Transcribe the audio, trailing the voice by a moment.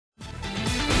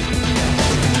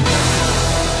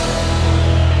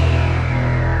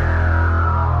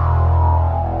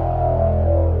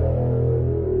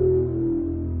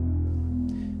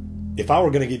if I were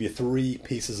going to give you 3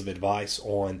 pieces of advice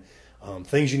on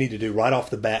things you need to do right off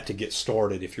the bat to get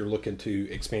started if you're looking to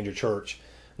expand your church,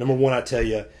 number 1, I tell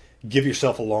you, give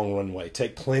yourself a long runway.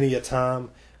 Take plenty of time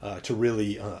to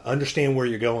really understand where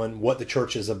you're going, what the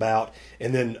church is about,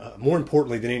 and then more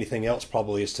importantly than anything else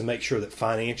probably is to make sure that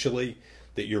financially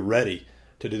that you're ready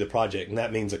to do the project. And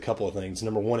that means a couple of things.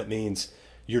 Number 1, it means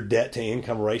your debt to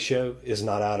income ratio is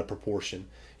not out of proportion.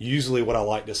 Usually what I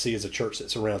like to see is a church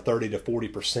that's around 30 to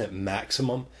 40%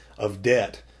 maximum of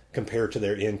debt compared to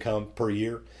their income per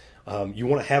year. You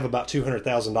want to have about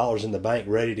 $200,000 in the bank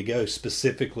ready to go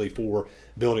specifically for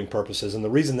building purposes. And the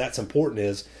reason that's important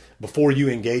is before you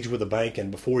engage with a bank and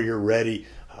before you're ready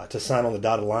to sign on the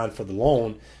dotted line for the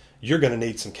loan, you're going to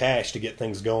need some cash to get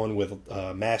things going with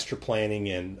master planning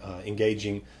and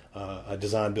engaging a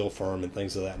design build firm and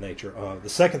things of that nature. The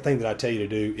second thing that I tell you to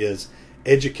do is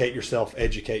educate yourself,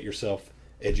 educate yourself,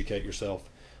 educate yourself.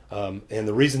 And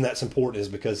the reason that's important is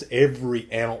because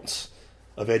every ounce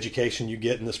of education you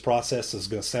get in this process is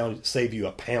going to save you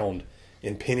a pound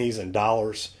in pennies and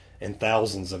dollars and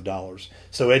thousands of dollars.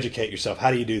 So educate yourself.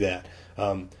 How do you do that?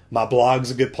 My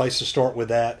blog's a good place to start with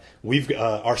that.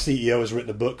 Our CEO has written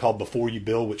a book called Before You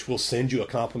Build, which we'll send you a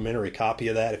complimentary copy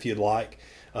of that if you'd like.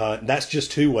 That's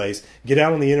just 2 ways. Get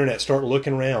out on the internet, start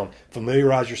looking around,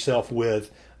 familiarize yourself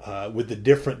with the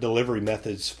different delivery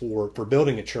methods for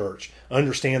building a church.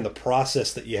 Understand the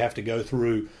process that you have to go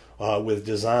through with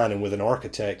design and with an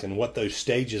architect and what those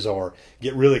stages are.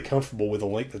 Get really comfortable with the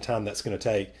length of time that's going to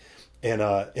take. And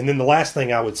then the last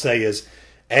thing I would say is,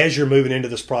 as you're moving into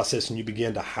this process and you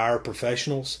begin to hire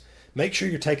professionals, make sure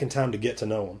you're taking time to get to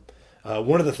know them.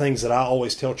 One of the things that I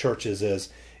always tell churches is,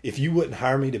 if you wouldn't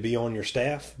hire me to be on your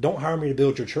staff, don't hire me to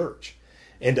build your church.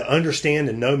 And to understand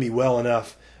and know me well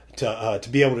enough to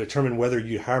be able to determine whether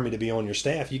you hire me to be on your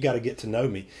staff, you got to get to know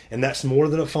me. And that's more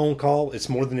than a phone call. It's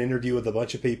more than an interview with a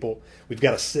bunch of people. We've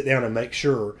got to sit down and make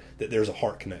sure that there's a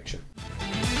heart connection.